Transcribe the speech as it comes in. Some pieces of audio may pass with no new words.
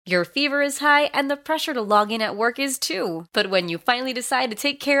Your fever is high and the pressure to log in at work is too. But when you finally decide to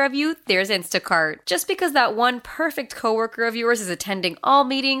take care of you, there's Instacart. Just because that one perfect coworker of yours is attending all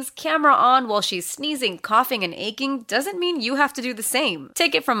meetings, camera on while she's sneezing, coughing, and aching, doesn't mean you have to do the same.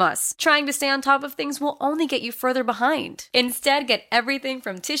 Take it from us. Trying to stay on top of things will only get you further behind. Instead, get everything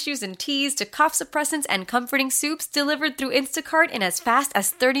from tissues and teas to cough suppressants and comforting soups delivered through Instacart in as fast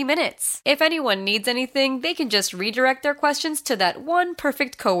as 30 minutes. If anyone needs anything, they can just redirect their questions to that one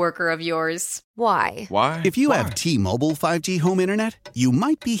perfect coworker of yours. Why? Why? If you have T-Mobile 5G home internet, you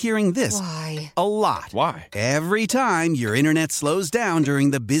might be hearing this Why? a lot. Why? Every time your internet slows down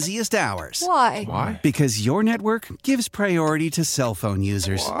during the busiest hours. Why? Why? Because your network gives priority to cell phone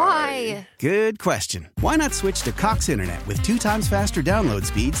users. Why? Good question. Why not switch to Cox Internet with 2 times faster download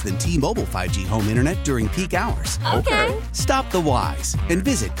speeds than T-Mobile 5G home internet during peak hours? Okay. Stop the whys and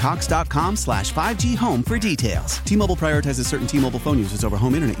visit cox.com/5G home for details. T-Mobile prioritizes certain T-Mobile phone users over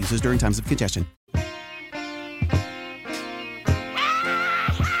home internet users during times of congestion.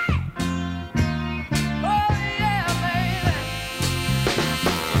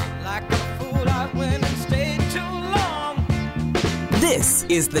 This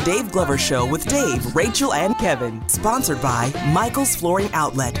is The Dave Glover Show with Dave, Rachel, and Kevin. Sponsored by Michael's Flooring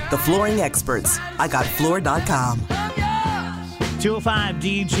Outlet, the flooring experts. IGotFloor.com. 205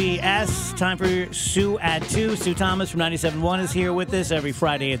 DGS. Time for Sue at 2. Sue Thomas from 97.1 is here with us every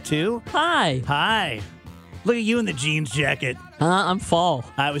Friday at 2. Hi. Hi. Look at you in the jeans jacket. I'm fall.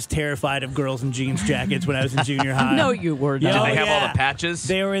 I was terrified of girls in jeans jackets when I was in junior high. No, you were Yeah, not. Did they have all yeah. the patches?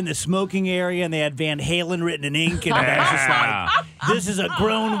 They were in the smoking area, and they had Van Halen written in ink, and I was just like, this is a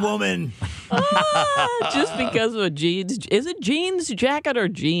grown woman. Just because of a jeans. Is it jeans jacket or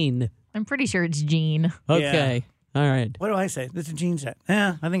jean? I'm pretty sure it's Jean. Okay. All right. What do I say? This is a jeans jacket.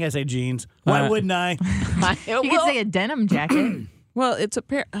 Yeah, I think I say jeans. Why wouldn't I? You could say a denim jacket. Well, it's a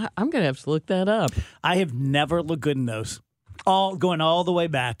pair. I'm going to have to look that up. I have never looked good in those. Going all the way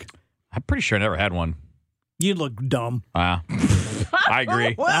back. I'm pretty sure I never had one. You look dumb. Wow. I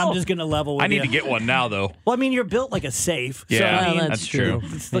agree. I'm just going to level with I need you. to get one now, though. Well, I mean, you're built like a safe. So, Yeah, I mean, that's true.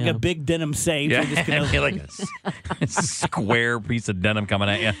 It's like Yeah. a big denim safe. Yeah, You're just gonna, like a square piece of denim coming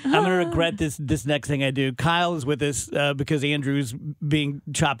at you. I'm going to regret this next thing I do. Kyle is with us because Andrew's being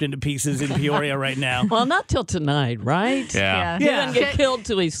chopped into pieces in Peoria right now. Well, not till tonight, right? Yeah. He doesn't get killed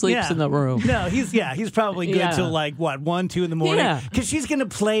till he sleeps in the room. No, he's probably good Yeah. till like, 1, 2 in the morning? Yeah. Because she's going to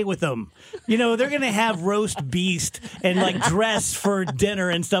play with them. You know, they're going to have roast beast and like dress for dinner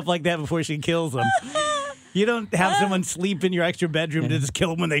and stuff like that before she kills them. You don't have someone sleep in your extra bedroom to just kill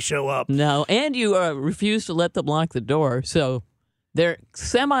them when they show up. No, and you refuse to let them lock the door, so they're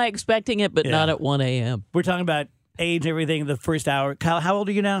semi-expecting it, but not at 1 a.m. We're talking about age, everything, the first hour. Kyle, how old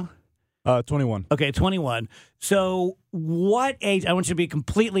are you now? 21. Okay, 21. So what age, I want you to be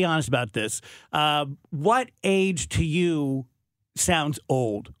completely honest about this. What age to you sounds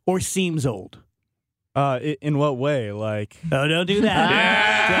old or seems old? In what way? Like, Oh, don't do that.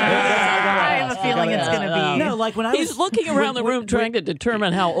 I have a feeling it's going to be. No, like when I was... He's looking around the room trying to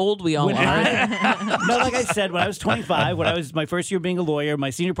determine how old we all When are. no, like I said, when I was 25, when I was my first year being a lawyer, my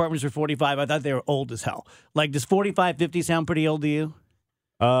senior partners were 45. I thought they were old as hell. Like, does 45, 50 sound pretty old to you?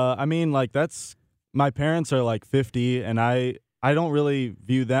 I mean, like my parents are like 50, and I don't really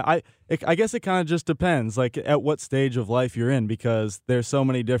view that. I guess it kind of just depends, like at what stage of life you're in, because there's so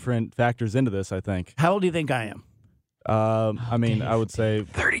many different factors into this. I think. How old do you think I am? I mean, I would say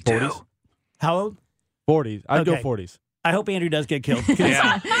 32. 40s. How old? 40s. I'd go Okay. 40s. I hope Andrew does get killed.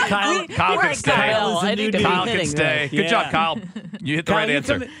 Yeah. Kyle, Kyle can stay. Kyle is a I new need to dude. be Kyle can kidding, stay. right? Good Yeah. job, Kyle. You hit the Kyle, right you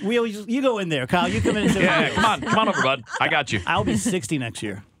answer. come in- you go in there. Kyle, you come in and say, Yeah, come on over, bud. I got you. I'll be 60 next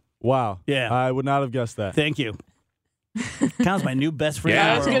year. Wow. Yeah. I would not have guessed that. Thank you. Kyle's my new best friend Yeah.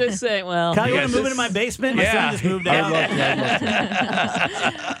 I in was the going world. to say, well, Kyle, you Yeah, want to move just- into my basement? My Yeah. son just moved I'd out. love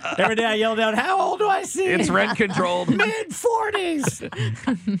to. Every day I yell down, how old do I seem? It's rent controlled. Mid-40s.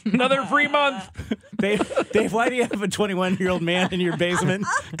 Another free month. Dave, why do you have a 21-year-old man in your basement?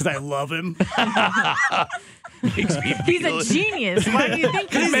 Because I love him. Makes me He's feel, a genius. Why do you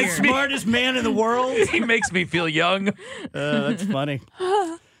think He's he's the here? smartest man in the world. he makes me feel young. That's funny.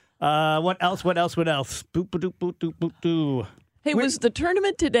 What else? Boop, ba-doop, boop, doop, boop, doo. hey, was the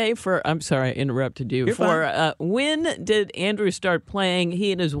tournament today for, I'm sorry, I interrupted you. You're When did Andrew start playing,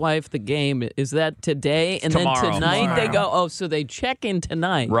 he and his wife, the game? Is that today? And Tomorrow. then tonight they Tomorrow. go, so they check in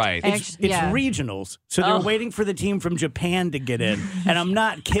tonight. Right. It's Yeah. regionals, so they're Oh. waiting for the team from Japan to get in, and I'm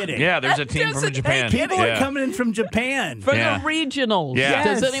not kidding. Yeah, there's a team from Japan. People yeah. are coming in from Japan. For Yeah. the regionals. Yeah.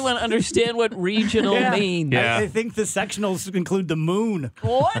 Does Yes. anyone understand what regional Yeah. means? Yeah. I think the sectionals include the moon.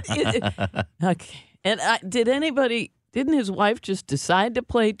 What? Okay. And did anybody Didn't his wife just decide to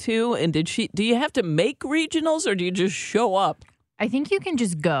play too? And do you have to make regionals or do you just show up? I think you can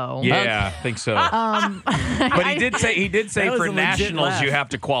just go. Yeah, I think so. But he did say That was for a legit nationals laugh. you have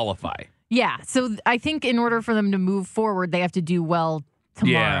to qualify. Yeah. So I think in order for them to move forward, they have to do well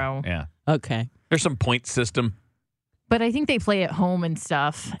tomorrow. Yeah. Okay. There's some point system. But I think they play at home and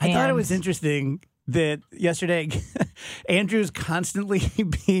stuff. I thought it and- was interesting that yesterday Andrew's constantly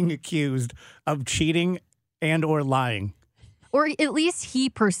being accused of cheating and or lying. Or at least he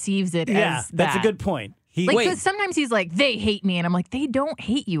perceives it Yeah, as that's a that. good point. He, Like, because sometimes he's like, they hate me. And I'm like, they don't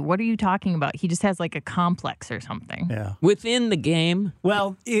hate you. What are you talking about? He just has like a complex or something. yeah. Within the game?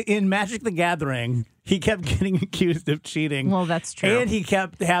 Well, in Magic the Gathering, he kept getting accused of cheating. Well, that's true. And he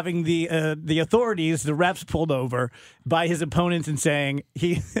kept having the authorities, the refs, pulled over by his opponents and saying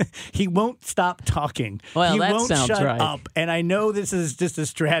he won't stop talking. Well, he that won't sounds shut right. up. And I know this is just a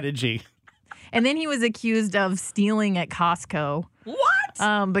strategy. And then he was accused of stealing at Costco.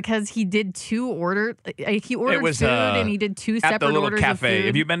 What? Because he did two orders. He ordered It was, food and he did two At the separate little orders cafe. of food.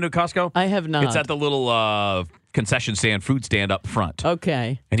 Have you been to Costco? I have not. It's at the little concession stand, food stand up front.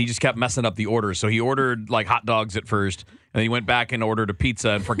 Okay. And he just kept messing up the orders. So he ordered like hot dogs at first, and then he went back and ordered a pizza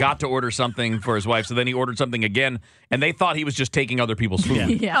and forgot to order something for his wife. So then he ordered something again, and they thought he was just taking other people's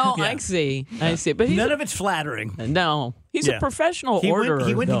food. Yeah. Oh, I see. I see. But he's None of it's flattering. no, he's Yeah. a professional He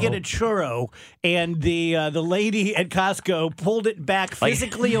orderer. went to though. get a churro, and the lady at Costco pulled it back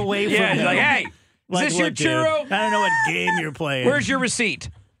physically away from Yeah, him. he's like, hey, Like, is this your "Look, dude, churro? I don't know what game you're playing. Where's your receipt?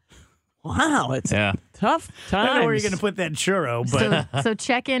 Wow, it's Yeah. tough I times. don't know where you're going to put that churro, but So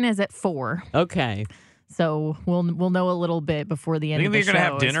check-in is at 4. Okay. So we'll know a little bit before the end You of think the they're show.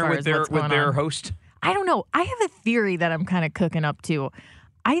 going to have as dinner far with as their what's going on. host? I don't know. I have a theory that I'm kind of cooking up to.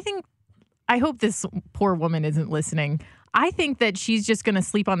 I hope this poor woman isn't listening. I think that she's just going to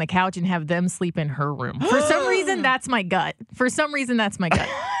sleep on the couch and have them sleep in her room. For some reason, that's my gut.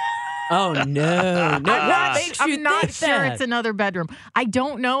 Oh no! No, what makes you I'm not think sure that? it's another bedroom. I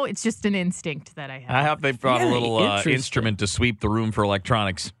don't know. It's just an instinct that I have. I hope they brought a Very little interesting. instrument to sweep the room for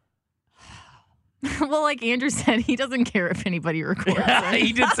electronics. Well, like Andrew said, he doesn't care if anybody records it.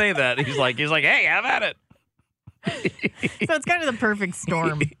 He did say that. He's like, hey, have at it. So it's kind of the perfect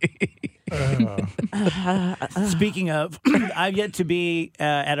storm. speaking of, I've yet to be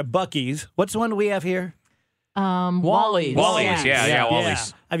at a Buc-ee's. What's the one we have here? Wally's. Wally's, yeah,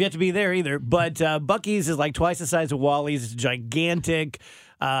 Wally's. I've yet to be there either. But Buc-ee's is like twice the size of Wally's. It's gigantic.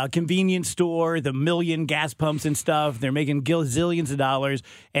 Convenience store, the million gas pumps and stuff. They're making gazillions of dollars.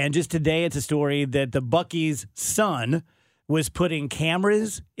 And just today, it's a story that the Buc-ee's son was putting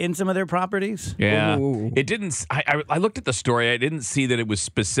cameras in some of their properties. Yeah. Ooh. It didn't. I looked at the story. I didn't see that it was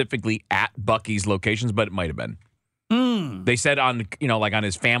specifically at Buc-ee's locations, but it might have been. They said on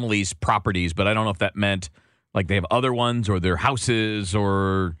his family's properties, but I don't know if that meant like they have other ones or their houses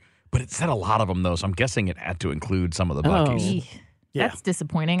or. But it said a lot of them though, so I'm guessing it had to include some of the Buc-ee's. Eek. Yeah. That's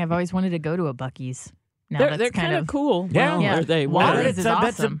disappointing. I've always wanted to go to a Buc-ee's. Now They're that's kind of cool. Yeah. Well, Yeah. are they? Wally's Well, is I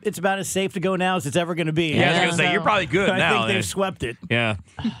bet awesome. it's about as safe to go now as it's ever going to be. Yeah, I was Yeah. gonna say you're probably good I now. think they've swept it. Yeah.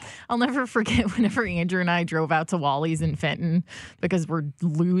 I'll never forget whenever Andrew and I drove out to Wally's in Fenton because we're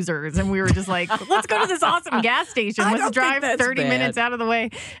losers and we were just like, let's go to this awesome gas station. I Let's don't drive think that's 30 bad. minutes out of the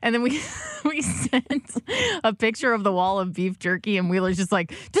way. And then we sent a picture of the wall of beef jerky and Wheeler's just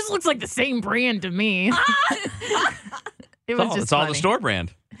like, this looks like the same brand to me. It was just It's all the funny. store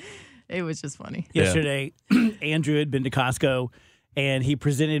brand. It was just funny. Yesterday, Andrew had been to Costco, and he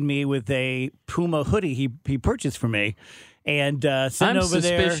presented me with a Puma hoodie he purchased for me. And sitting I'm over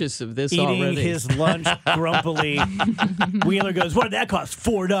suspicious there of this eating already. his lunch grumpily, Wheeler goes, "What did that cost?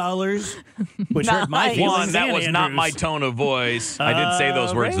 $4?" Which hurt my Nice. feelings. One, that and was not Andrew's. my tone of voice. I did say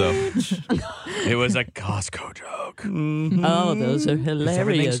those words though. It was a Costco joke. Oh, those are Everything's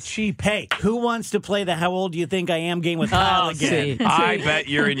hilarious. cheap. Hey, who wants to play the "How old do you think I am" game with Kyle Oh, again? see. I bet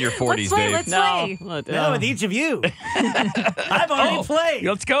you're in your 40s, Let's play, Dave. let's No, play. No, with each of you. I've already played.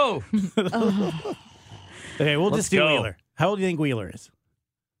 Let's go. Okay, we'll Let's just do go. Wheeler. How old do you think Wheeler is?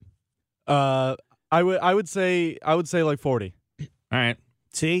 I would say like 40. All right.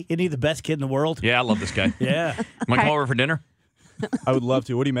 See, isn't he the best kid in the world? Yeah, I love this guy. Yeah. Want to come over for dinner? I would love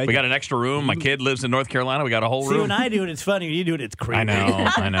to. What do you make? We got an extra room. My kid lives in North Carolina. We got a whole See, room. when I do it, it's funny. When you do it, it's creepy.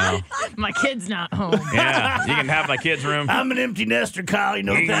 I know. My kid's not home. Yeah, you can have my kid's room. I'm an empty nester, Kyle. You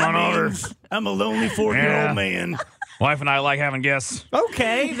know what Come that on over. means? I'm a lonely 40-year-old Yeah. man. Wife and I like having guests.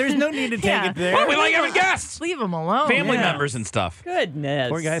 Okay, there's no need to take Yeah. it there. Well, we like having guests. Leave him alone. Family Yeah. members and stuff. Goodness.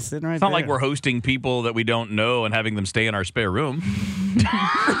 Poor guy sitting right It's not there. like we're hosting people that we don't know and having them stay in our spare room.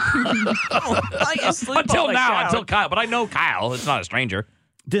 I sleep Until on the now, couch. until Kyle. But I know Kyle. It's not a stranger.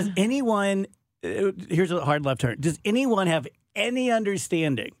 Does anyone here's a hard left turn. Does anyone have any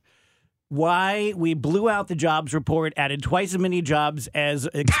understanding why we blew out the jobs report, added twice as many jobs as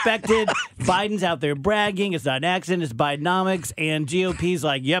expected? Biden's out there bragging. It's not an accident. It's Bidenomics. And GOP's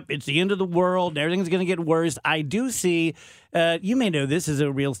like, yep, it's the end of the world. Everything's going to get worse. I do see, you may know this as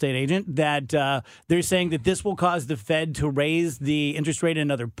a real estate agent, that they're saying that this will cause the Fed to raise the interest rate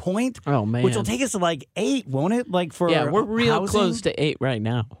another point. Oh, man. Which will take us to like 8, won't it? Like for we're real housing? close to 8 right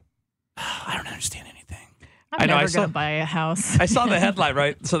now. I don't understand anything. I'm never going to buy a house. I saw the headline,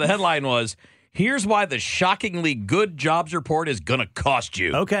 right? So the headline was, here's why the shockingly good jobs report is going to cost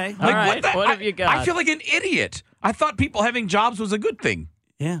you. Okay. All right, what have you got? I feel like an idiot. I thought people having jobs was a good thing.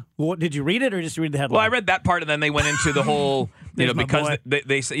 Yeah. Well, did you read it or just read the headline? Well, I read that part, and then they went into the whole, There's my because boy.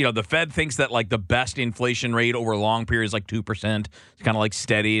 they say, the Fed thinks that like the best inflation rate over a long period is like 2%. It's kind of like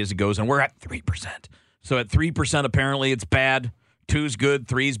steady as it goes, and we're at 3%. So at 3%, apparently it's bad. 2's good,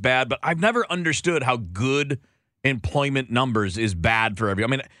 3's bad. But I've never understood how good employment numbers is bad for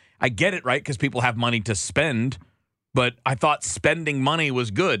everyone. I mean, I get it, right? Because people have money to spend, but I thought spending money was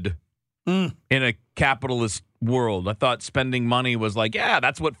good in a capitalist world. I thought spending money was like, yeah,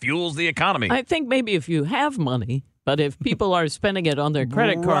 that's what fuels the economy. I think maybe if you have money, but if people are spending it on their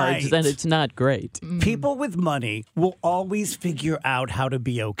credit cards, then it's not great. People with money will always figure out how to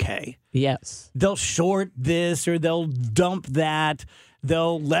be okay. Yes. They'll short this or they'll dump that.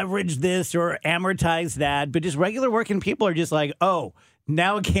 They'll leverage this or amortize that. But just regular working people are just like, oh,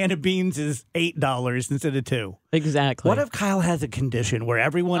 now a can of beans is $8 instead of $2. Exactly. What if Kyle has a condition where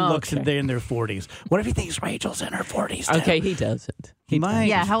everyone looks Okay. at they're in their 40s? What if he thinks Rachel's in her 40s? Too? Okay, he doesn't. He might.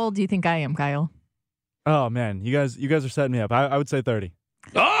 Yeah, how old do you think I am, Kyle? Oh man, you guys are setting me up. I would say 30.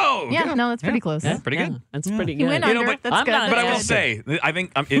 Oh, Yeah, good. no, that's pretty close. Yeah, pretty good. That's pretty You good. went You know, under. but That's I'm good. not- But I will That's good. say, I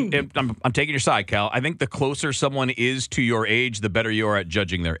think I'm taking your side, Cal. I think the closer someone is to your age, the better you are at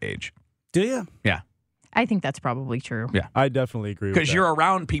judging their age. Do you? Yeah, I think that's probably true. Yeah. I definitely agree with because that. you're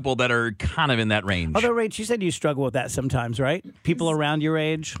around people that are kind of in that range. Although, Rach, you said you struggle with that sometimes, right? People around your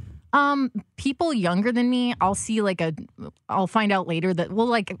age. People younger than me, I'll find out later that,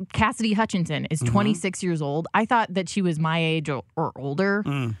 like Cassidy Hutchinson is 26 years old. I thought that she was my age or older.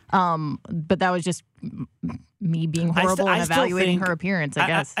 But that was just me being horrible I and still evaluating think- her appearance, I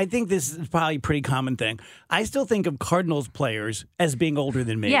guess. I think this is probably a pretty common thing. I still think of Cardinals players as being older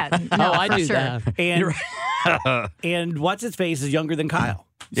than me. yeah, no, I for do sure. that. And and what's his face is younger than Kyle.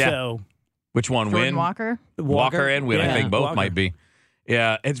 Yeah. So Which one? Jordan Win? Walker. Walker and Win. I Yeah, think both Walker. might be.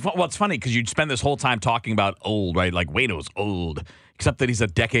 Yeah, it's funny because you'd spend this whole time talking about old, right? Like Wayno's old, except that he's a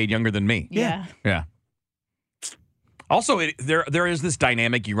decade younger than me. Yeah. Yeah. Also, there is this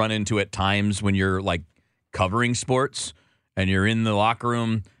dynamic you run into at times when you're like covering sports and you're in the locker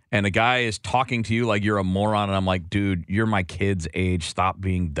room and a guy is talking to you like you're a moron, and I'm like, dude, you're my kid's age. Stop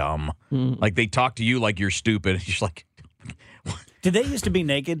being dumb. Like they talk to you like you're stupid. You're just like, did they used to be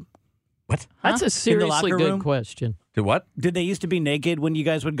naked? what? That's a seriously locker good room? question. Did what? Did they used to be naked when you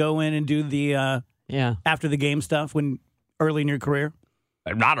guys would go in and do the Yeah. after the game stuff when early in your career?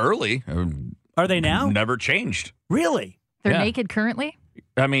 Not early. Are they now? Never changed. Really? They're Yeah. naked currently?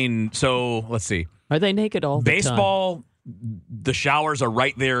 I mean, so let's see. Are they naked all the time? Baseball, the showers are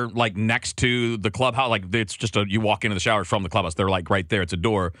right there, like next to the clubhouse. Like it's just you walk into the showers from the clubhouse. They're like right there. It's a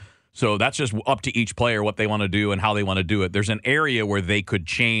door. So that's just up to each player what they want to do and how they want to do it. There's an area where they could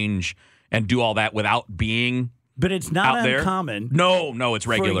change and do all that without being But it's not out there. uncommon No, it's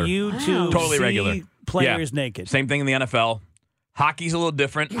regular. for you to Totally see regular. players Yeah. naked. Same thing in the NFL. Hockey's a little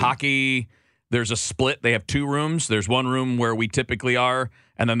different. Hockey, there's a split. They have 2 rooms. There's one room where we typically are,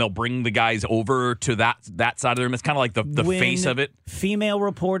 and then they'll bring the guys over to that side of the room. It's kind of like the When face of it. Female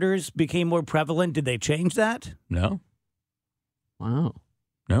reporters became more prevalent. Did they change that? No. Wow.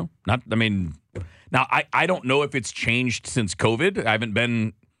 No, not. I mean, now I don't know if it's changed since COVID.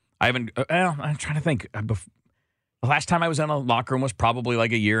 I'm trying to think. The last time I was in a locker room was probably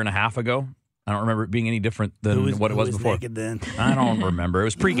like a year and a half ago. I don't remember it being any different than what it was before. Naked then? I don't remember. It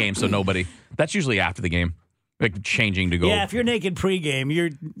was pregame, so nobody. That's usually after the game, like changing to go. Yeah, if you're naked pregame,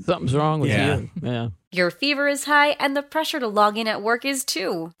 you're Something's wrong with Yeah. you. Yeah. Your fever is high and the pressure to log in at work is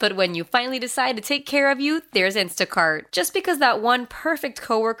too. But when you finally decide to take care of you, there's Instacart. Just because that one perfect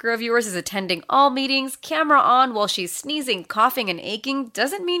coworker of yours is attending all meetings, camera on while she's sneezing, coughing, and aching,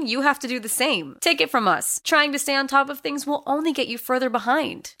 doesn't mean you have to do the same. Take it from us. Trying to stay on top of things will only get you further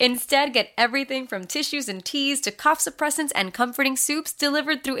behind. Instead, get everything from tissues and teas to cough suppressants and comforting soups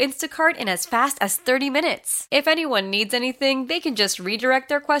delivered through Instacart in as fast as 30 minutes. If anyone needs anything, they can just redirect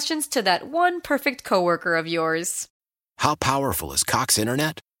their questions to that one perfect coworker of yours. How powerful is Cox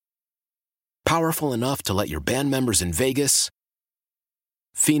Internet? Powerful enough to let your band members in Vegas,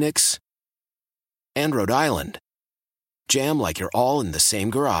 Phoenix, and Rhode Island. Jam like you're all in the same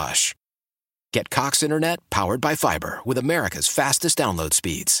garage. Get Cox Internet powered by fiber with America's fastest download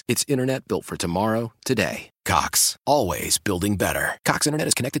speeds. It's internet built for tomorrow, today. Cox, always building better. Cox Internet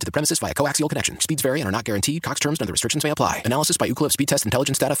is connected to the premises via coaxial connection. Speeds vary and are not guaranteed. Cox terms and other restrictions may apply. Analysis by Ookla of Speed Test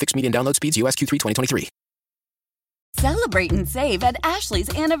Intelligence Data. Fixed median download speeds. US Q3 2023. Celebrate and save at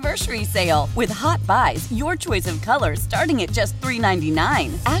Ashley's Anniversary Sale. With Hot Buys, your choice of colors starting at just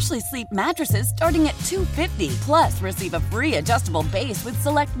 $3.99. Ashley Sleep mattresses starting at $2.50. Plus, receive a free adjustable base with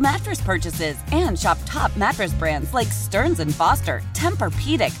select mattress purchases. And shop top mattress brands like Stearns & Foster,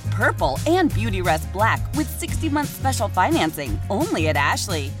 Tempur-Pedic, Purple, and Beautyrest Black with 60-month special financing. Only at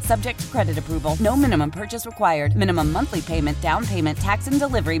Ashley. Subject to credit approval. No minimum purchase required. Minimum monthly payment, down payment, tax, and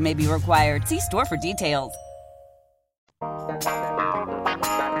delivery may be required. See store for details. You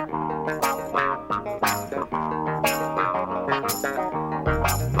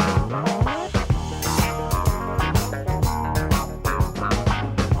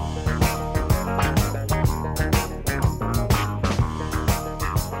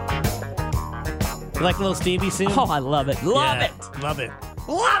like a little Stevie Sue? Oh, I love it. Love it. Love it.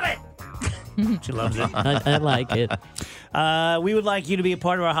 Love it. She loves it. I like it. We would like you to be a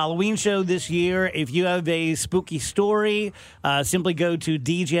part of our Halloween show this year. If you have a spooky story, simply go to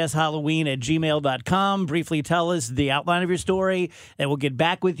djshalloween@gmail.com. Briefly tell us the outline of your story, and we'll get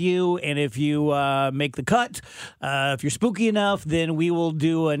back with you. And if you make the cut, if you're spooky enough, then we will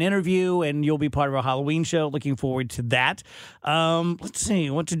do an interview, and you'll be part of our Halloween show. Looking forward to that. Let's see.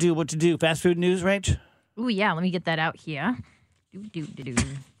 What to do. Fast food news, Rach? Ooh, yeah. Let me get that out here. Do.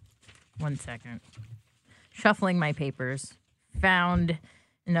 1 second. Shuffling my papers. Found.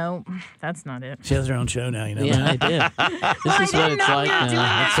 No, that's not it. She has her own show now, you know. Yeah, I did. This is what it's like now.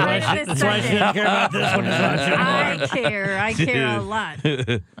 That's why she doesn't care about this one. I care a lot.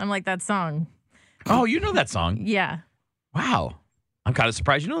 I'm like that song. Oh, you know that song? Yeah. Wow. I'm kind of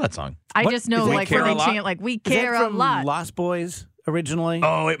surprised you know that song. I just know, like, Care when a they Lot? chant it, like, we care a lot. Lost Boys originally.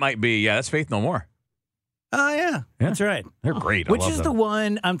 Oh, it might be. Yeah, that's Faith No More. Oh, yeah. That's right. They're great. Which is the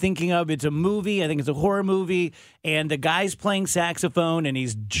one I'm thinking of? It's a movie. I think it's a horror movie. And the guy's playing saxophone, and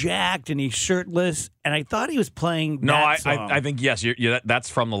he's jacked, and he's shirtless. And I thought he was playing that song. I think, yes, that's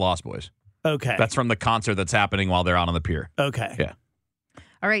from the Lost Boys. Okay. That's from the concert that's happening while they're out on the pier. Okay. Yeah.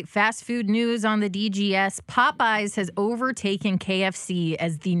 All right, fast food news on the DGS. Popeyes has overtaken KFC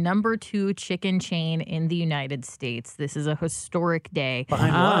as the number 2 chicken chain in the United States. This is a historic day.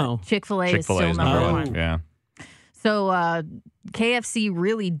 Behind what? Chick-fil-A is still Chick-fil-A is number 1. Yeah. So KFC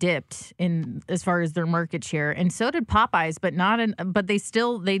really dipped in as far as their market share, and so did Popeyes, but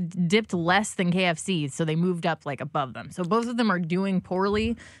they dipped less than KFC, so they moved up like above them. So both of them are doing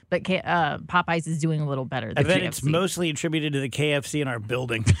poorly, but Popeyes is doing a little better than I bet KFC. it's mostly attributed to the KFC in our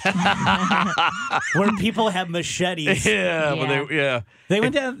building, where people have machetes. Yeah. Well, They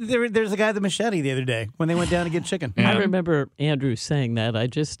went down. There's a guy with a machete the other day when they went down to get chicken. I remember Andrew saying that.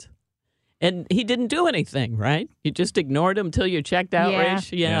 And he didn't do anything, right? You just ignored him until you checked out, Yeah.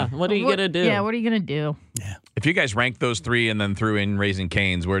 Rach? Yeah. What are you going to do? Yeah, what are you going to do? Yeah. If you guys rank those 3 and then threw in Raising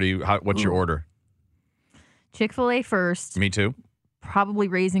Cane's, what's your order? Chick-fil-A first. Me too. Probably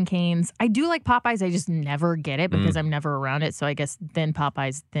Raising Cane's. I do like Popeyes. I just never get it because I'm never around it. So I guess then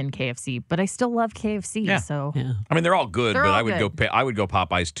Popeyes, then KFC. But I still love KFC. Yeah. So Yeah. I mean, they're all good, They're but all I would good. I would go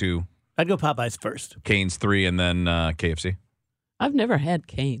Popeyes 2, I'd go Popeyes first. Cane's 3, and then KFC. I've never had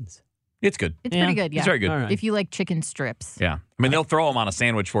Cane's. It's good. it's pretty good. Yeah. It's very good. All right. If you like chicken strips. Yeah. I mean, they'll throw them on a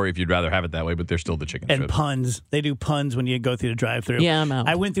sandwich for you if you'd rather have it that way, but they're still the chicken And strips. puns. They do puns when you go through the drive-thru. Yeah, I'm out.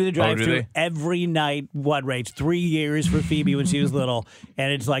 I went through the do drive-thru they? every night. What, Rach? 3 years for Phoebe when she was little,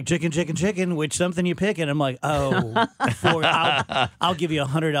 and it's like chicken, which something you pick, and I'm like, oh, I'll give you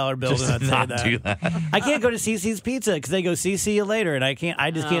 $100 bill Just to not say not that. do that. I can't go to CC's Pizza because they go see you later, and I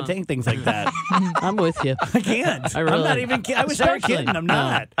just can't take things like that. I'm with you. I can't. I really- I'm not even. I wish I were Especially- kidding. I'm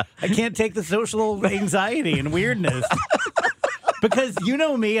not. I can't take the social anxiety and weirdness. Because you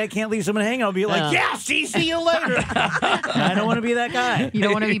know me, I can't leave someone hanging. I'll be like, yeah, see you later. I don't want to be that guy. You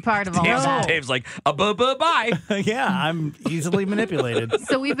don't want to be part of all of that. Dave's like, bye. Yeah, I'm easily manipulated.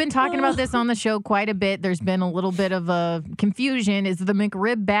 So we've been talking about this on the show quite a bit. There's been a little bit of a confusion. Is the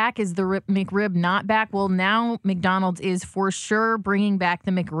McRib back? Is the McRib not back? Well, now McDonald's is for sure bringing back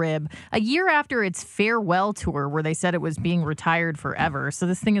the McRib a year after its farewell tour where they said it was being retired forever. So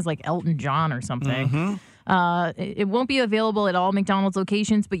this thing is like Elton John or something. Mm-hmm. It won't be available at all McDonald's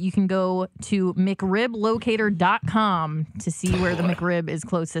locations, but you can go to McRibLocator.com to see where the McRib is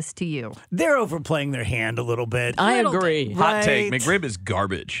closest to you. They're overplaying their hand a little bit. I agree. Hot take. Right. McRib is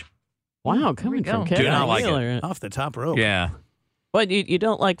garbage. Wow, coming go. from Dude, Kevin I don't like it. Wheeler. Off the top rope. Yeah. What, you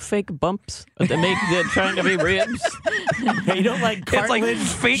don't like fake bumps that make that trying to be ribs? You don't like It's like cartilage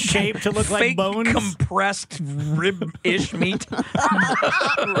fake shape to look like fake bones? compressed rib-ish meat.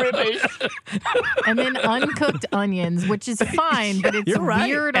 Ribish. And then uncooked onions, which is fine, but it's You're right.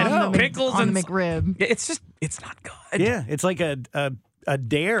 weird I on know. the, Pickles on the and- McRib. Yeah, it's not good. Yeah, it's like a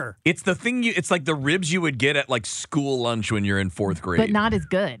dare. It's the thing it's like the ribs you would get at like school lunch when you're in 4th grade. But not as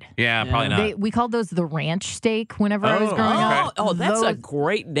good. Yeah, probably not. We called those the ranch steak whenever I was Oh, growing okay. up. Oh, that's a Those-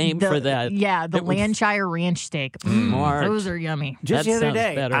 great name for that. Yeah, the It was Lancashire ranch steak. smart. Those are yummy. Just That the other sounds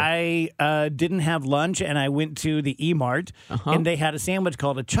day, better. I didn't have lunch, and I went to the E-Mart, and they had a sandwich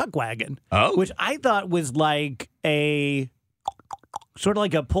called a Chuck Wagon, which I thought was like a sort of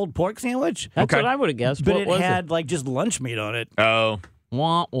like a pulled pork sandwich, That's what I would have guessed. but What it was had like just lunch meat on it. Oh,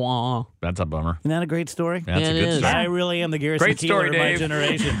 Wah, wah. that's a bummer. Isn't that a great story? That's a It good is. story. I really am the Garrison Great Keillor story, of my Dave.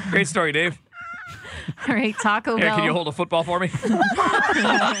 generation. Great story, Dave. All right, Taco Yeah, Bell. can you hold a football for me?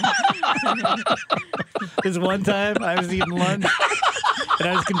 This one time I was eating lunch, and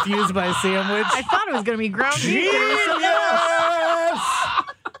I was confused by a sandwich. I thought it was going to be ground beef. but it was something else. Yes!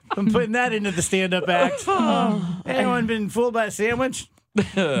 I'm putting that into the stand-up act. Anyone been fooled by a sandwich?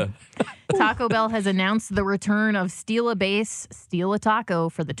 Taco Bell has announced the return of Steal a Base, Steal a Taco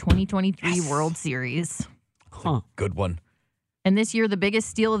for the 2023 World Series. Good one. And this year, the biggest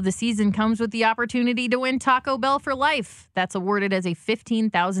steal of the season comes with the opportunity to win Taco Bell for life. That's awarded as a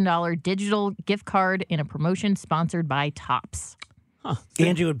 $15,000 digital gift card in a promotion sponsored by Tops.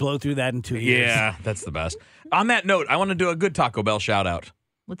 Angie would blow through that in 2 years. Yeah, that's the best. On that note, I want to do a good Taco Bell shout out.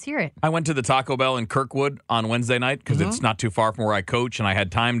 Let's hear it. I went to the Taco Bell in Kirkwood on Wednesday night because it's not too far from where I coach, and I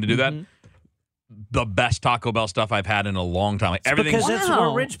had time to do that. The best Taco Bell stuff I've had in a long time. Like, everything's Because that's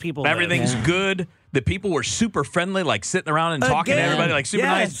where rich people live. everything's good. The people were super friendly, like sitting around and talking to Again, everybody, like super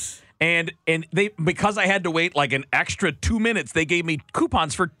yes. nice. And they because I had to wait like an extra 2 minutes, they gave me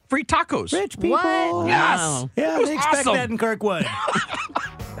coupons for free tacos. Rich people. What? Yes. Wow. Yeah, It was they expect awesome. that in Kirkwood.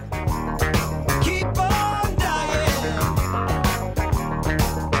 Keep on dying.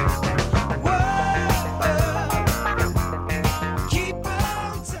 Whoa, keep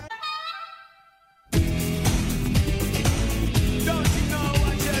on dying. Don't you know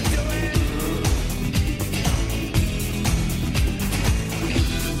what you're doing?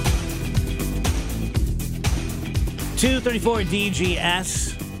 234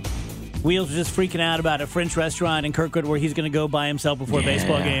 DGS. Wheels was just freaking out about a French restaurant in Kirkwood where he's going to go by himself before a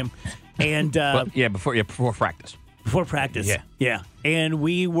baseball game. And Before practice. before practice. Yeah. Yeah. And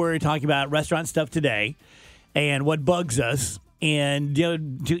we were talking about restaurant stuff today and what bugs us. And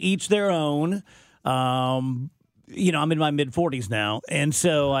to each their own. I'm in my mid-40s now. And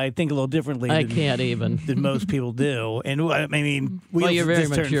so I think a little differently I can't even. than most people do. And I mean, we Well, you're very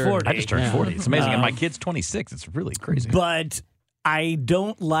just turned mature. 40. I just turned Yeah. 40. It's amazing. And my kid's 26. It's really crazy. But I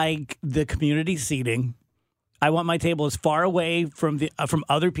don't like the community seating. I want my table as far away from from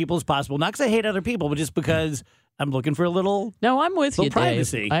other people as possible. Not because I hate other people, but just because I'm looking for a little No, I'm with you, Little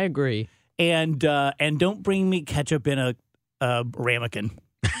privacy. Dave. I agree. and don't bring me ketchup in a ramekin.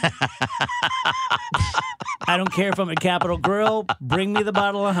 I don't care if I'm at Capitol Grill. Bring me the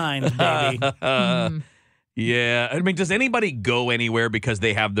bottle of Heinz, baby. Yeah. I mean, does anybody go anywhere because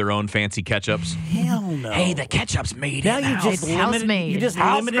they have their own fancy ketchups? Hell no. Hey, the ketchup's made now in you house. just It's limited. house-made. You just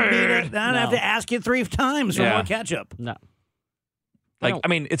House-made. limited me. To, I don't have No. to ask you 3 times for Yeah. more ketchup. No. Like, I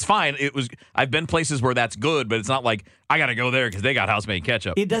mean, it's fine. I've been places where that's good, but it's not like I got to go there because they got house-made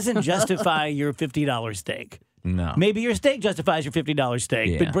ketchup. It doesn't justify your $50 steak. No. Maybe your steak justifies your $50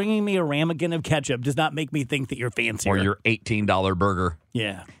 steak, Yeah. but bringing me a ramekin of ketchup does not make me think that you're fancier. Or your $18 burger.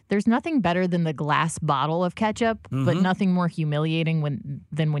 Yeah. There's nothing better than the glass bottle of ketchup, but nothing more humiliating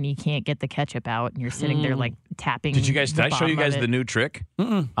than when you can't get the ketchup out and you're sitting there like tapping. Did I show you guys the new trick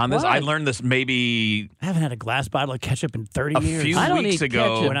on this? I learned this maybe I haven't had a glass bottle of ketchup in 30 A years. few I don't weeks eat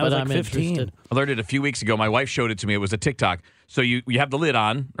ago, ketchup, when I but was like I'm 15. interested. I learned it a few weeks ago. My wife showed it to me. It was a TikTok. So you have the lid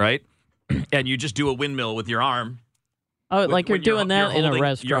on, right? And you just do a windmill with your arm. Oh, like you're When doing that in a holding-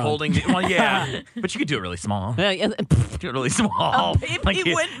 restaurant. You're holding, well, yeah, but you could do it really small. Yeah, yeah. Do it really small.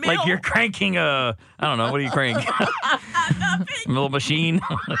 baby windmill. Like you're cranking I don't know, what do you crank? A little machine.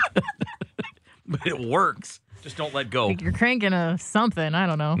 But it works. Just don't let go. Like you're cranking a something. I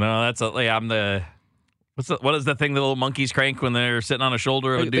don't know. No, what is the thing the little monkeys crank when they're sitting on a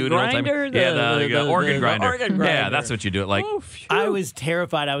shoulder of a The dude? all the time? grinder? Yeah, the organ grinder. organ Yeah, grinder. that's what you do it like. Oh, phew. I was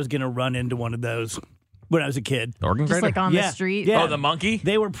terrified I was going to run into one of those when I was a kid. Organ Just grinder? like on Yeah. the street. Yeah. Oh, the monkey?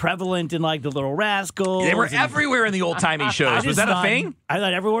 They were prevalent in like the Little Rascals. They were and- everywhere in the old timey I shows. Was just that a thought- thing? I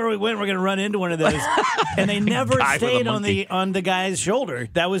thought everywhere we went, we're going to run into one of those, and they never Guy with a stayed on monkey. the guy's shoulder.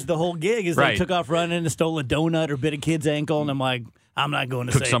 That was the whole gig. Is Right. they took off running and stole a donut or bit a kid's ankle, and I'm like, I'm not going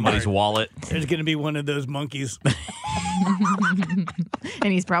to Took say somebody's Bart. wallet. There's going to be one of those monkeys.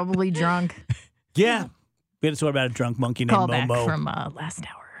 And he's probably drunk. Yeah. We had a story about a drunk monkey named Call back Momo. from last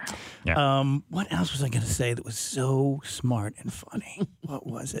hour. What else was I going to say that was so smart and funny? What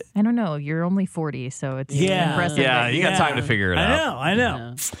was it? I don't know. You're only 40, so it's Yeah. impressive. Yeah, you got time to figure it out. I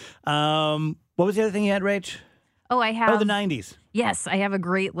know. What was the other thing you had, Rach? Oh, I have. Oh, the 90s. Yes, I have a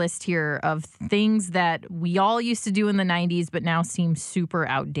great list here of things that we all used to do in the 90s, but now seem super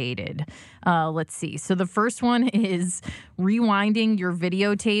outdated. Let's see. So the first one is rewinding your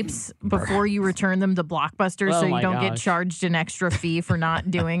videotapes before you return them to Blockbuster so you don't get charged an extra fee for not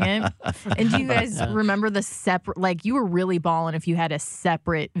doing it. And do you guys remember the separate, like you were really balling if you had a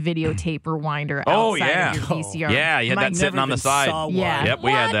separate videotape rewinder outside of your VCR. Yeah, you had that sitting on the side. Yeah. Yep,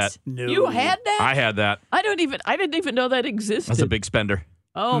 we had that. No. You had that? I had that. I didn't even know that existed. That's a big spender.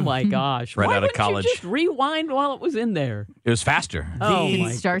 Oh my gosh! Right Why out of wouldn't college. You just rewind while it was in there. It was faster. Oh You my!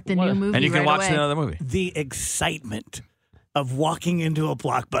 can start the new movie And you can right watch away. another movie. The excitement of walking into a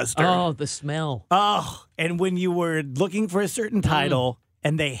Blockbuster. Oh, the smell. Oh, and when you were looking for a certain title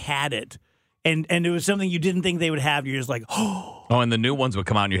and they had it, and it was something you didn't think they would have, you're just like, oh. Oh, and the new ones would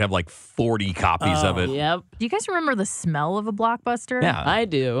come out and you'd have like 40 copies of it. Yep. Do you guys remember the smell of a Blockbuster? Yeah. I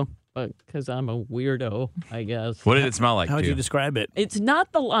do, but because I'm a weirdo, I guess. What did it smell like How would to you you? describe it? It's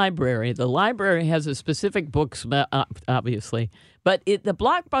not the library. The library has a specific book smell, obviously, but the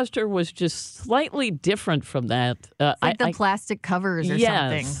Blockbuster was just slightly different from that. It's like the plastic covers or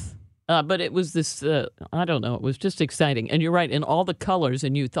something. But it was this, I don't know, it was just exciting. And you're right, in all the colors,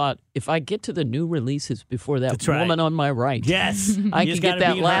 and you thought, if I get to the new releases before that That's right. woman on my right, Yes. I You can just get gotta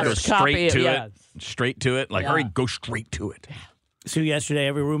that beat last her. Go copy. straight to yeah. it. Straight to it. Like, Yeah. hurry, go straight to it. So yesterday,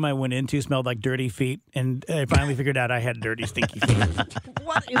 every room I went into smelled like dirty feet, and I finally figured out I had dirty, stinky feet.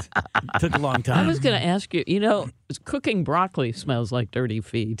 What is... Took a long I time. was going to ask you, cooking broccoli smells like dirty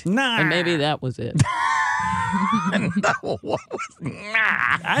feet. Nah. And maybe that was it.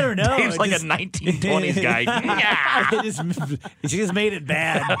 I don't know. Dave's It like just- a 1920s guy. She just made it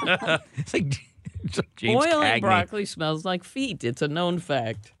bad. It's like James Boiling Cagney. broccoli smells like feet. It's a known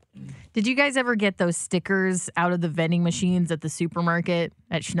fact. Did you guys ever get those stickers out of the vending machines at the supermarket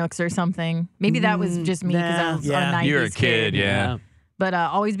at Schnucks or something? Maybe that was just me because I was a 90s You're a kid, yeah. But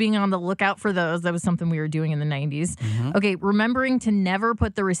always being on the lookout for those. That was something we were doing in the 90s. Okay, remembering to never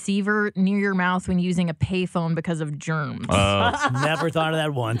put the receiver near your mouth when using a payphone because of germs. Never thought of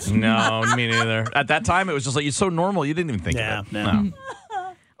that once. No, me neither. At that time, it was just like, it's so normal, you didn't even think Yeah, of it. no.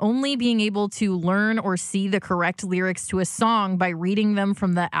 Only being able to learn or see the correct lyrics to a song by reading them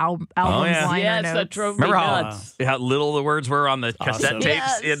from the album's yeah. liner Yes, notes. that drove me Remember how, nuts. how little the words were on the cassette Awesome. tapes?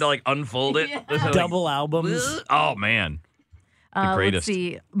 Yes. You had to like unfold it. Like, Double albums. oh, man. The Let's greatest.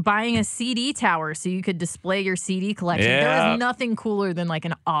 see. Buying a CD tower so you could display your CD collection. There Yeah. is nothing cooler than like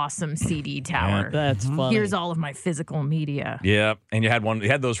an awesome CD tower. That's funny. Here's all of my physical media. Yeah, and you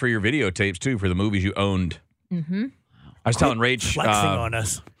had those for your videotapes too for the movies you owned. Mm-hmm. I was telling Rach Flexing on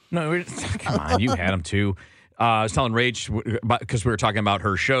us. No, come on, you had them too. I was telling Rach because we were talking about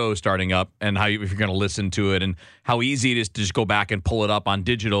her show starting up and how if you're going to listen to it and how easy it is to just go back and pull it up on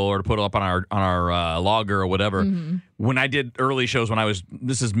digital or to put it up on our logger or whatever. When I did early shows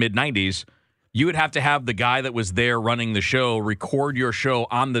this is mid 90s, you would have to have the guy that was there running the show record your show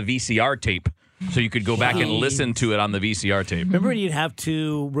on the VCR tape so you could go back and listen to it on the VCR tape. Remember when you'd have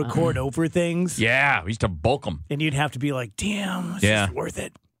to record over things? Yeah, we used to bulk them. And you'd have to be like, damn, it's Yeah. just worth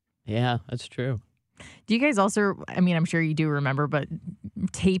it. Yeah, that's true. Do you guys also, I mean, I'm sure you do remember, but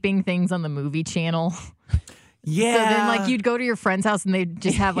taping things on the movie channel? Yeah. So then, like, you'd go to your friend's house and they'd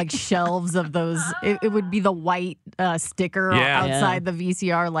just have, like, shelves of those. It would be the white sticker Yeah. outside the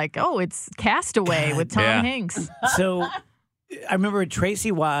VCR, like, oh, it's Castaway with Tom yeah. Hanks. So I remember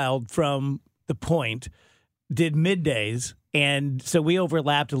Tracy Wilde from The Point did middays. And so we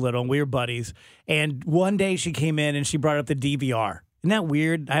overlapped a little and we were buddies. And one day she came in and she brought up the DVR. Isn't that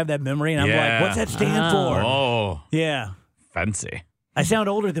weird? I have that memory and I'm Yeah. like, what's that stand for? Oh, Yeah. fancy. I sound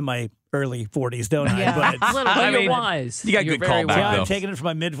older than my early 40s, don't I? Yeah. But A little But I you're mean, wise. you got You're good very callback, wise. yeah, though. I'm taking it from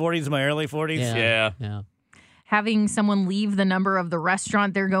my mid 40s to my early 40s. Yeah. Yeah. Having someone leave the number of the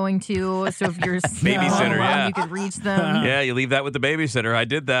restaurant they're going to. So if you're Babysitter, yeah. you could reach them. Yeah, you leave that with the babysitter. I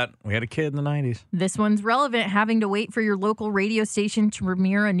did that. We had a kid in the 90s. This one's relevant. Having to wait for your local radio station to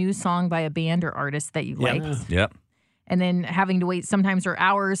premiere a new song by a band or artist that you Yep. liked. Yep. And then having to wait sometimes for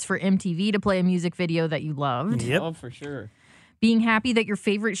hours for MTV to play a music video that you loved. Yep. Oh, for sure. Being happy that your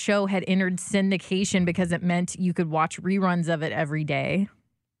favorite show had entered syndication because it meant you could watch reruns of it every day.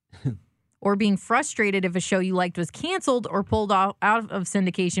 or being frustrated if a show you liked was canceled or pulled out of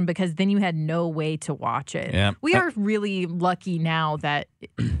syndication because then you had no way to watch it. Yeah. We are really lucky now that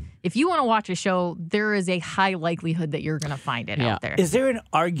if you want to watch a show, there is a high likelihood that you're going to find it out there. Is there an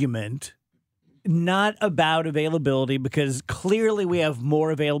argument not about availability, because clearly we have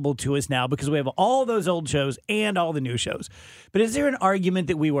more available to us now because we have all those old shows and all the new shows. But is there an argument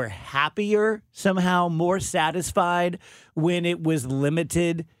that we were happier, somehow more satisfied when it was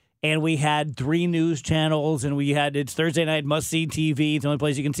limited and we had 3 news channels and it's Thursday night must-see TV, it's the only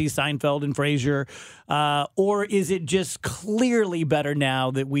place you can see Seinfeld and Frasier? Or is it just clearly better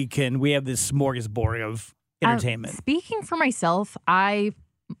now that we have this smorgasbord of entertainment? Speaking for myself, I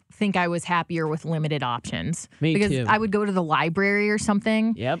think I was happier with limited options. Me because too. I would go to the library or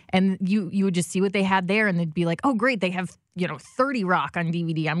something. Yep. And you would just see what they had there and they'd be like, oh, great, they have 30 Rock on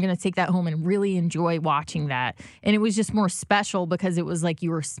DVD. I'm going to take that home and really enjoy watching that. And it was just more special because it was like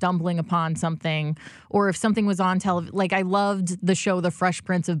you were stumbling upon something, or if something was on television. Like I loved the show The Fresh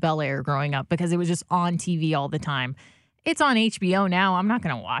Prince of Bel-Air growing up because it was just on TV all the time. It's on HBO now. I'm not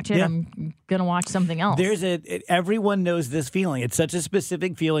going to watch it. Yeah. I'm going to watch something else. Everyone knows this feeling. It's such a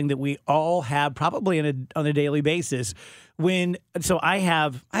specific feeling that we all have probably on a daily basis. So I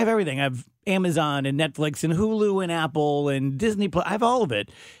have everything. I have Amazon and Netflix and Hulu and Apple and Disney Plus. I have all of it.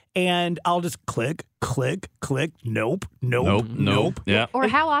 And I'll just click. Nope. Yeah. Or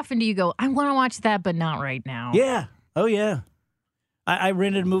how often do you go, I want to watch that, but not right now? Yeah. Oh, yeah. I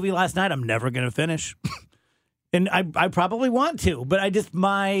rented a movie last night I'm never going to finish. And I probably want to, but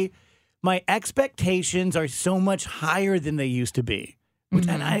my expectations are so much higher than they used to be.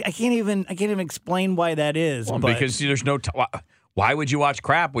 And I can't even explain why that is. Well, because there's no why would you watch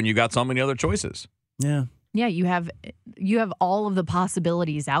crap when you got so many other choices? Yeah. Yeah, you have all of the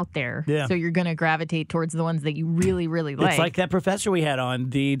possibilities out there. Yeah. So you're going to gravitate towards the ones that you really, really like. It's like that professor we had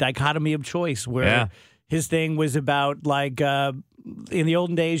on, the dichotomy of choice, where his thing was about like in the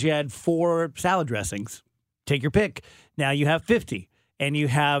olden days you had 4 salad dressings. Take your pick. Now you have 50, and you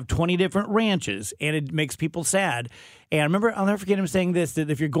have 20 different ranches, and it makes people sad. And I remember, I'll never forget him saying this,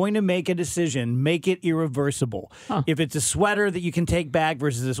 that if you're going to make a decision, make it irreversible. Huh. If it's a sweater that you can take back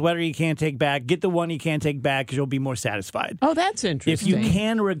versus a sweater you can't take back, get the one you can't take back because you'll be more satisfied. Oh, that's interesting. If you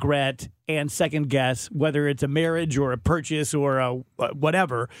can regret and second guess whether it's a marriage or a purchase or a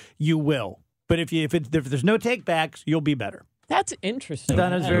whatever, you will. But if there's no take backs, you'll be better. That's interesting.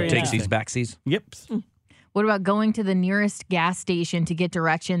 That is very Takes these interesting. backsies. Yep. What about going to the nearest gas station to get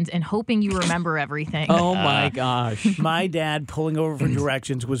directions and hoping you remember everything? Oh, my gosh. My dad pulling over for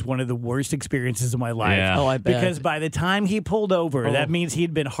directions was one of the worst experiences of my life. Yeah. Oh, I bet. Because by the time he pulled over, that means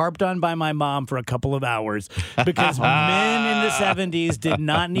he'd been harped on by my mom for a couple of hours. Because men in the 70s did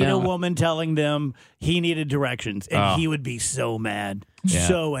not need a woman telling them he needed directions. And he would be so mad. Yeah.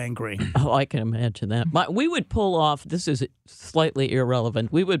 So angry. Oh, I can imagine that. We would pull off, this is slightly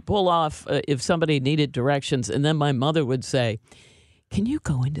irrelevant, we would pull off if somebody needed directions, and then my mother would say, can you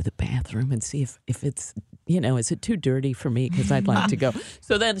go into the bathroom and see if it's, is it too dirty for me? Because I'd like to go.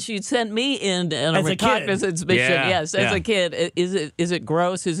 So then she'd send me in on a recognizance mission. Yeah, Yes, as a kid. Is it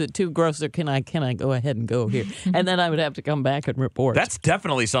gross? Is it too gross? Or can I go ahead and go here? And then I would have to come back and report. That's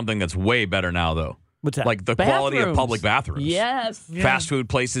definitely something that's way better now, though. What's that? Like the quality of public bathrooms. Yes. Fast food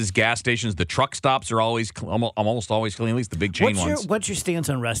places, gas stations, the truck stops are always almost always clean, at least the big chain ones. What's your stance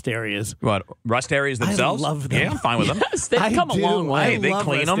on rest areas? What, rest areas themselves? I love them. Yeah, I'm fine with them. Yes, they've come a long way. They love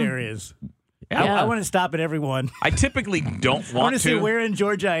clean rest them. areas. Yeah. I want to stop at every one. I typically don't I want want to see where in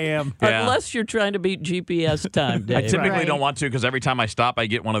Georgia I am. Yeah. Unless you're trying to beat GPS time, Dave. I typically Right. don't want to because every time I stop, I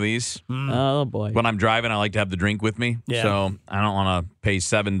get one of these. Oh, boy. When I'm driving, I like to have the drink with me. Yeah. So I don't want to pay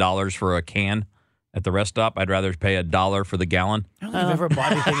 $7 for a can at the rest stop. I'd rather pay $1 for the gallon. I don't think I've ever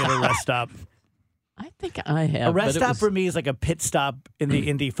bought anything at a rest stop. I think I have. A rest but it stop was- for me is like a pit stop in the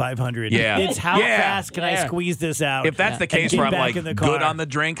Indy 500. Yeah. It's how Yeah. fast can I squeeze this out? If that's the and case get where I'm back like in the good car. on the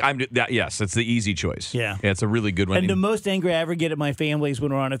drink, yes, it's the easy choice. Yeah. It's a really good one. And the most angry I ever get at my family is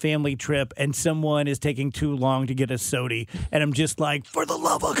when we're on a family trip and someone is taking too long to get a soda, and I'm just like, for the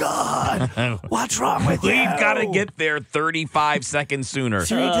love of God, what's wrong with you? We've got to get there 35 seconds sooner.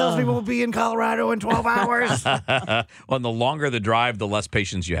 Siri tells me we'll be in Colorado in 12 hours. Well, and the longer the drive, the less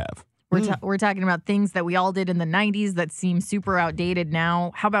patience you have. We're talking about things that we all did in the 90s that seem super outdated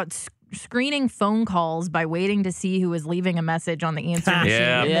now. How about screening phone calls by waiting to see who was leaving a message on the answer machine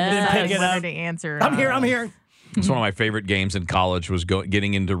Yeah. and Yeah. then deciding Pick it whether up. to answer? I'm here. It's one of my favorite games in college was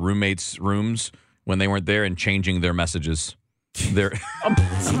getting into roommates' rooms when they weren't there and changing their messages. Their Oh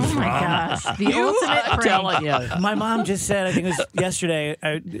my gosh. The ultimate I'm prank. telling you. My mom just said, I think it was yesterday,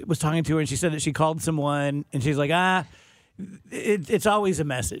 I was talking to her and she said that she called someone and she's like, it's always a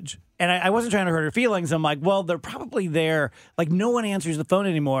message. And I wasn't trying to hurt her feelings. I'm like, well, they're probably there. Like, no one answers the phone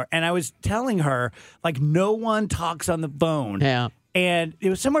anymore. And I was telling her, like, no one talks on the phone. Yeah. And it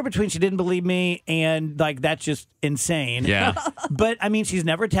was somewhere between she didn't believe me and, like, that's just insane. Yeah. But, I mean, she's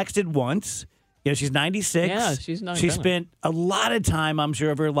never texted once. You know, she's 96. Yeah, she's not She gonna. spent a lot of time, I'm sure,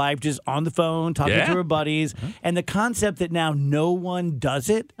 of her life just on the phone, talking Yeah. to her buddies. And the concept that now no one does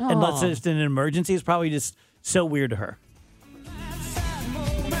it unless it's in an emergency is probably just so weird to her.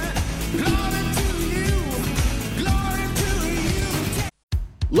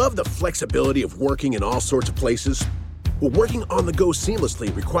 Love the flexibility of working in all sorts of places? Well, working on the go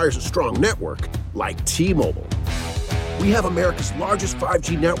seamlessly requires a strong network like T-Mobile. We have America's largest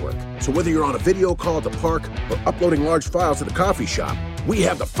 5G network, so whether you're on a video call at the park or uploading large files at a coffee shop, we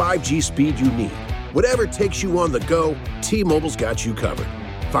have the 5G speed you need. Whatever takes you on the go, T-Mobile's got you covered.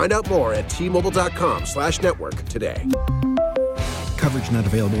 Find out more at T-Mobile.com/network today. Coverage not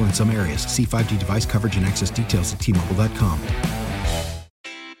available in some areas. See 5G device coverage and access details at T-Mobile.com.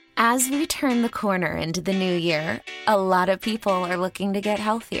 As we turn the corner into the new year, a lot of people are looking to get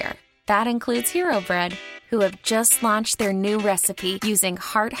healthier. That includes Hero Bread, who have just launched their new recipe using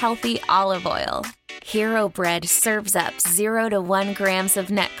heart-healthy olive oil. Hero Bread serves up 0 to 1 grams of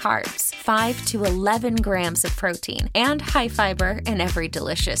net carbs, 5 to 11 grams of protein, and high fiber in every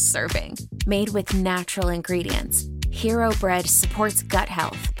delicious serving. Made with natural ingredients, Hero Bread supports gut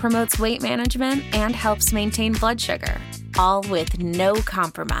health, promotes weight management, and helps maintain blood sugar. All with no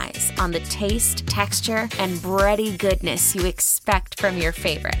compromise on the taste, texture, and bready goodness you expect from your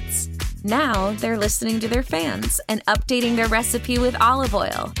favorites. Now they're listening to their fans and updating their recipe with olive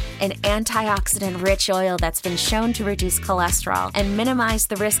oil, an antioxidant-rich oil that's been shown to reduce cholesterol and minimize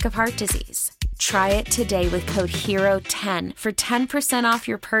the risk of heart disease. Try it today with code HERO10 for 10% off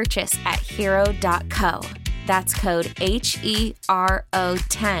your purchase at hero.co. That's code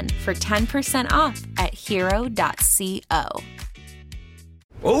HERO10 for 10% off at hero.co.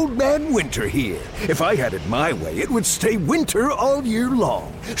 Old Man Winter here. If I had it my way, it would stay winter all year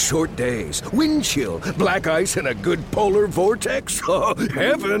long. Short days, wind chill, black ice, and a good polar vortex. Oh,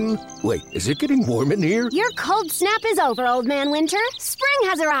 heaven. Wait, is it getting warm in here? Your cold snap is over, Old Man Winter. Spring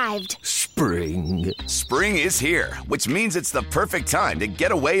has arrived. Spring. Spring is here, which means it's the perfect time to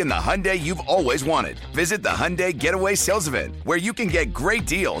get away in the Hyundai you've always wanted. Visit the Hyundai Getaway Sales Event, where you can get great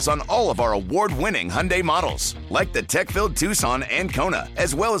deals on all of our award-winning Hyundai models, like the tech-filled Tucson and Kona,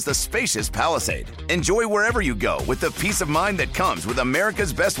 as well as the spacious Palisade. Enjoy wherever you go with the peace of mind that comes with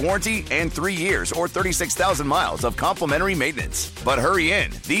America's best warranty and 3 years or 36,000 miles of complimentary maintenance. But hurry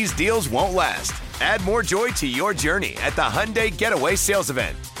in, these deals won't last. Add more joy to your journey at the Hyundai Getaway Sales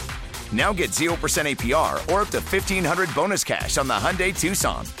Event. Now get 0% APR or up to $1,500 bonus cash on the Hyundai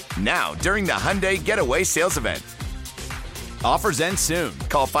Tucson. Now, during the Hyundai Getaway Sales Event. Offers end soon.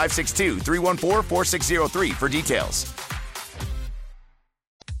 Call 562-314-4603 for details.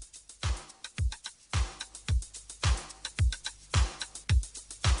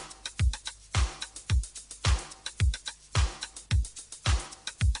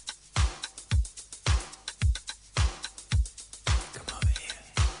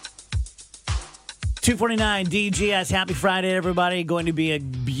 $249 DGS. Happy Friday, everybody. Going to be a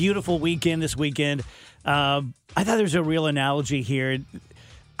beautiful weekend this weekend. I thought there was a real analogy here.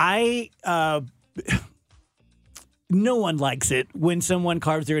 No one likes it when someone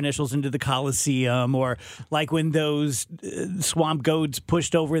carves their initials into the Coliseum, or like when those swamp goats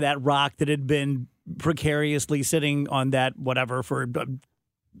pushed over that rock that had been precariously sitting on that whatever for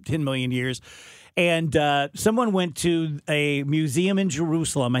 10 million years. And someone went to a museum in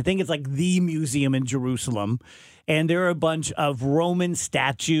Jerusalem. I think it's like the museum in Jerusalem. And there are a bunch of Roman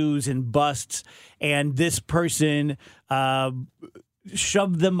statues and busts. And this person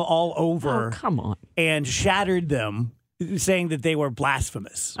shoved them all over. Oh, come on. And shattered them, saying that they were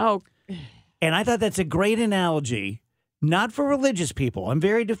blasphemous. Oh. And I thought that's a great analogy, not for religious people. I'm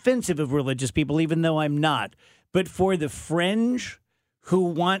very defensive of religious people, even though I'm not. But for the fringe who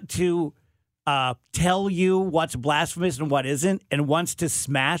want to tell you what's blasphemous and what isn't, and wants to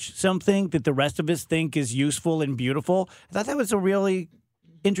smash something that the rest of us think is useful and beautiful. I thought that was a really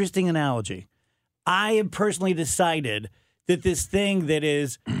interesting analogy. I have personally decided that this thing that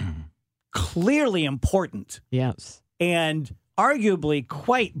is clearly important, yes, and arguably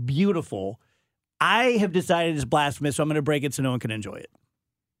quite beautiful, I have decided is blasphemous, so I'm going to break it so no one can enjoy it.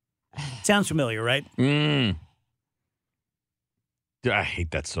 Sounds familiar, right? I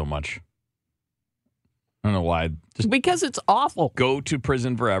hate that so much. I don't know why. Just because it's awful. Go to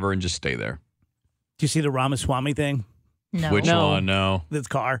prison forever and just stay there. Do you see the Ramaswamy thing? No. Which one? No. This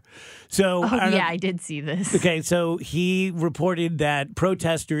car. So I did see this. Okay, so he reported that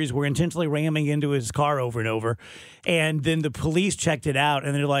protesters were intentionally ramming into his car over and over, and then the police checked it out,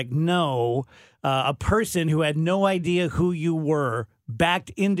 and they're like, no, a person who had no idea who you were backed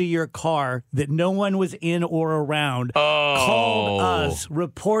into your car that no one was in or around, called us,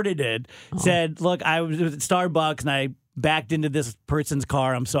 reported it, said, look, I was at Starbucks, and I backed into this person's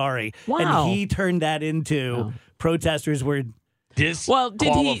car. I'm sorry. Wow. And he turned that into protesters were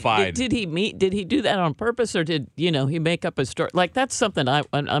disqualified. Did he do that on purpose, or did he make up a story? Like, that's something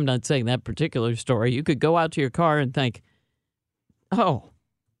I'm not saying that particular story. You could go out to your car and think, oh,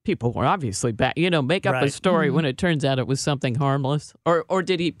 people were obviously back. Make up a story when it turns out it was something harmless, or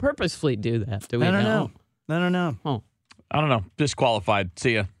did he purposefully do that? Do we know? I don't know. Oh. I don't know. Disqualified.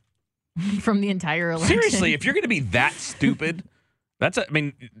 See ya. From the entire election. Seriously, if you're going to be that stupid,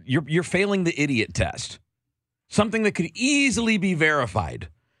 you're failing the idiot test. Something that could easily be verified.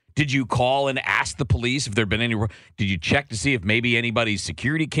 Did you call and ask the police if there'd been any? Did you check to see if maybe anybody's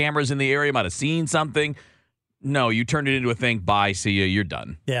security cameras in the area might have seen something? No, you turned it into a thing. Bye, see ya. You're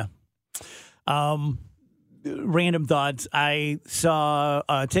done. Yeah. Random thoughts. I saw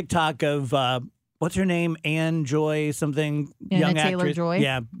a TikTok of what's her name? Anne Joy, something young Taylor actress. Joy.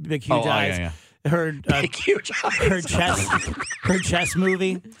 Yeah, big huge eyes. Yeah. Her big huge eyes. Her chess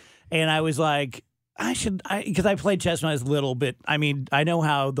movie, and I was like, because I played chess when I was little, but I know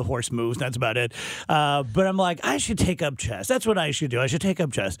how the horse moves. That's about it. But I'm like, I should take up chess. That's what I should do. I should take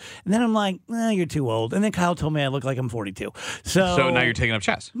up chess. And then I'm like, you're too old. And then Kyle told me I look like I'm 42. So now you're taking up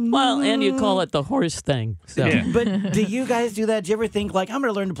chess. Well, and you call it the horse thing. So. Yeah. But do you guys do that? Do you ever think, like, I'm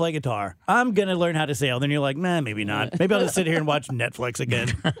going to learn to play guitar. I'm going to learn how to sail. Then you're like, maybe not. Maybe I'll just sit here and watch Netflix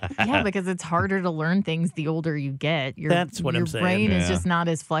again. Yeah, because it's harder to learn things the older you get. That's what I'm saying. Your brain is just not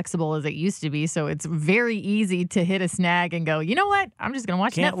as flexible as it used to be. So it's very easy to hit a snag and go, you know what? I'm just going to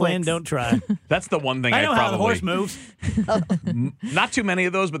watch Can't Netflix. win, don't try. That's the one thing I know I how the probably horse moves. Not too many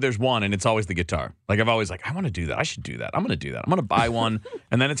of those, but there's one, and it's always the guitar. Like, I've always I want to do that. I should do that. I'm going to do that. I'm going to buy one,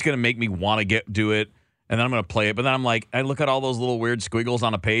 and then it's going to make me want to do it, and then I'm going to play it. But then I'm like, I look at all those little weird squiggles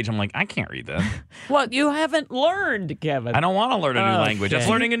on a page. I'm like, I can't read that. Well, you haven't learned, Kevin. I don't want to learn a new language. That's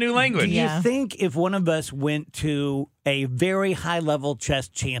learning a new language. Do you think if one of us went to a very high-level chess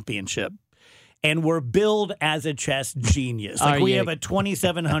championship and we're billed as a chess genius, like we have a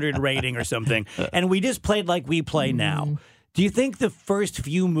 2,700 rating or something, and we just played like we play now, do you think the first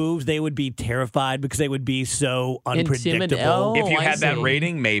few moves they would be terrified because they would be so unpredictable? If you had that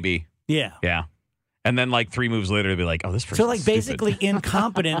rating, maybe. Yeah. Yeah. And then like 3 moves later, they'd be like, oh, this person's So like stupid. basically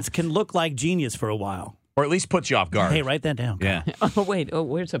incompetence can look like genius for a while. Or at least puts you off guard. Hey, write that down. Yeah. Oh, wait. Oh,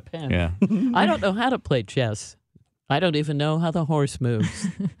 where's a pen? Yeah. I don't know how to play chess. I don't even know how the horse moves.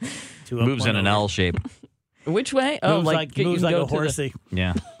 Moves in an L shape. Which way? Moves like a horsey.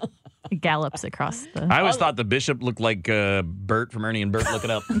 Yeah. Gallops across the... I always thought the bishop looked like Bert from Ernie and Bert Look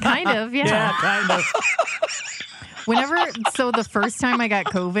It Up. Kind of, yeah. Yeah, kind of. So the first time I got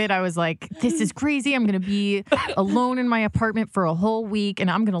COVID, I was like, this is crazy. I'm going to be alone in my apartment for a whole week and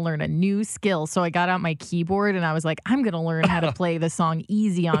I'm going to learn a new skill. So I got out my keyboard and I was like, I'm going to learn how to play the song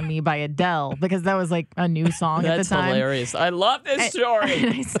Easy on Me by Adele because that was like a new song at the time. That's hilarious. I love this story.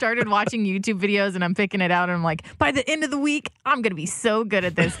 And I started watching YouTube videos and I'm picking it out and I'm like, by the end of the week, I'm going to be so good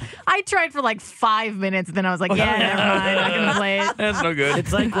at this. I tried for like 5 minutes. Then I was like, never mind. I'm not going to play it. That's no good.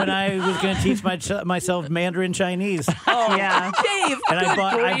 It's like when I was going to teach myself Mandarin Chinese. Oh, yeah. Dave, And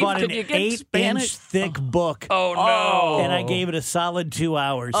I bought an Did you get 8-inch Spanish? thick book. Oh, no. And I gave it a solid 2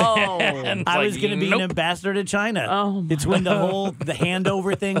 hours. Oh. I was going to be an ambassador to China. Oh, it's when the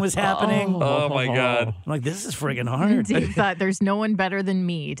handover thing was happening. Oh, my God. I'm like, this is friggin' hard. Dave thought there's no one better than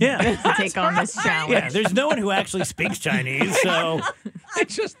me to take on this challenge. Yeah, there's no one who actually speaks Chinese, so... I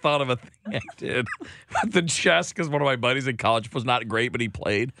just thought of a thing I did with the chess because one of my buddies in college was not great, but he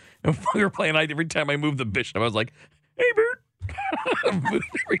played. And we were playing, every time I moved the bishop, I was like, hey, Bert.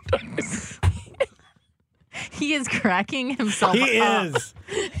 Every time. He is cracking himself He up. is.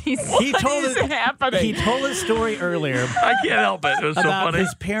 He is happening? He told a story earlier. I can't help it. It was so about funny.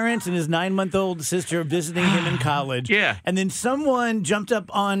 his parents and his 9-month-old sister visiting him in college. Yeah. And then someone jumped up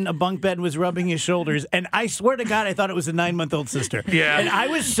on a bunk bed and was rubbing his shoulders. And I swear to God, I thought it was a 9-month-old sister. Yeah. And I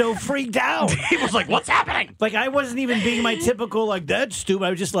was so freaked out. He was like, what's happening? Like, I wasn't even being my typical, like, that's stupid. I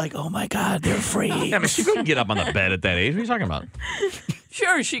was just like, oh, my God, they're freaks. Yeah, I mean, she couldn't get up on the bed at that age. What are you talking about?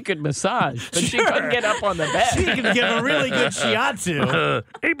 Sure, she could massage, but she couldn't get up on the bed. She could give a really good shiatsu.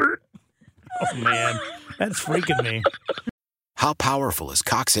 Hey, Bert. Oh, man. That's freaking me. How powerful is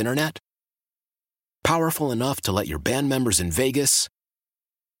Cox Internet? Powerful enough to let your band members in Vegas,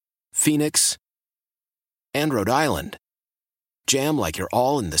 Phoenix, and Rhode Island Jam like you're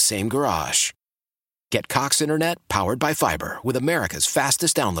all in the same garage. Get Cox Internet powered by fiber with America's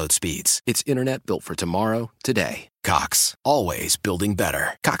fastest download speeds. It's internet built for tomorrow, today. Cox, always building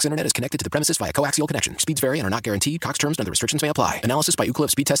better. Cox Internet is connected to the premises via coaxial connection. Speeds vary and are not guaranteed. Cox terms and other restrictions may apply. Analysis by Ookla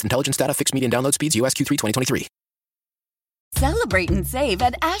of Speed Test Intelligence data. Fixed median download speeds. US Q3 2023. Celebrate and save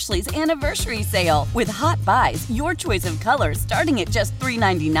at Ashley's Anniversary Sale. With Hot Buys, your choice of colors starting at just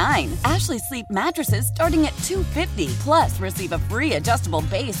 $3.99. Ashley Sleep mattresses starting at $2.50. Plus, receive a free adjustable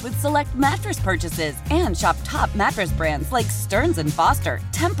base with select mattress purchases. And shop top mattress brands like Stearns & Foster,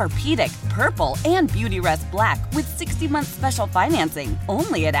 Tempur-Pedic, Purple, and Beautyrest Black with 60-month special financing.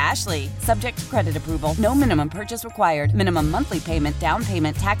 Only at Ashley. Subject to credit approval. No minimum purchase required. Minimum monthly payment, down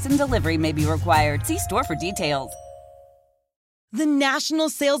payment, tax, and delivery may be required. See store for details. The national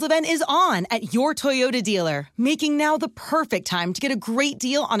sales event is on at your Toyota dealer, making now the perfect time to get a great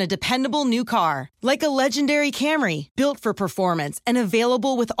deal on a dependable new car. Like a legendary Camry, built for performance and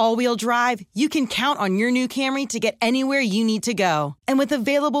available with all-wheel drive, you can count on your new Camry to get anywhere you need to go. And with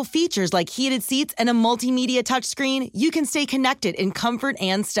available features like heated seats and a multimedia touchscreen, you can stay connected in comfort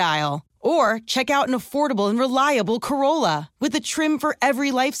and style. Or check out an affordable and reliable Corolla with a trim for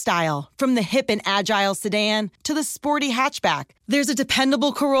every lifestyle. From the hip and agile sedan to the sporty hatchback, there's a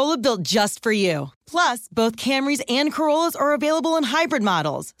dependable Corolla built just for you. Plus, both Camrys and Corollas are available in hybrid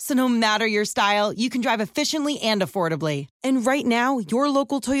models. So no matter your style, you can drive efficiently and affordably. And right now, your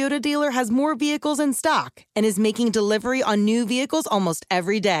local Toyota dealer has more vehicles in stock and is making delivery on new vehicles almost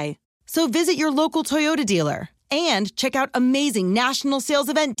every day. So visit your local Toyota dealer. And check out amazing national sales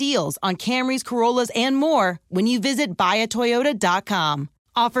event deals on Camrys, Corollas, and more when you visit buyatoyota.com.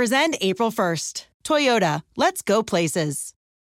 Offers end April 1st. Toyota, let's go places.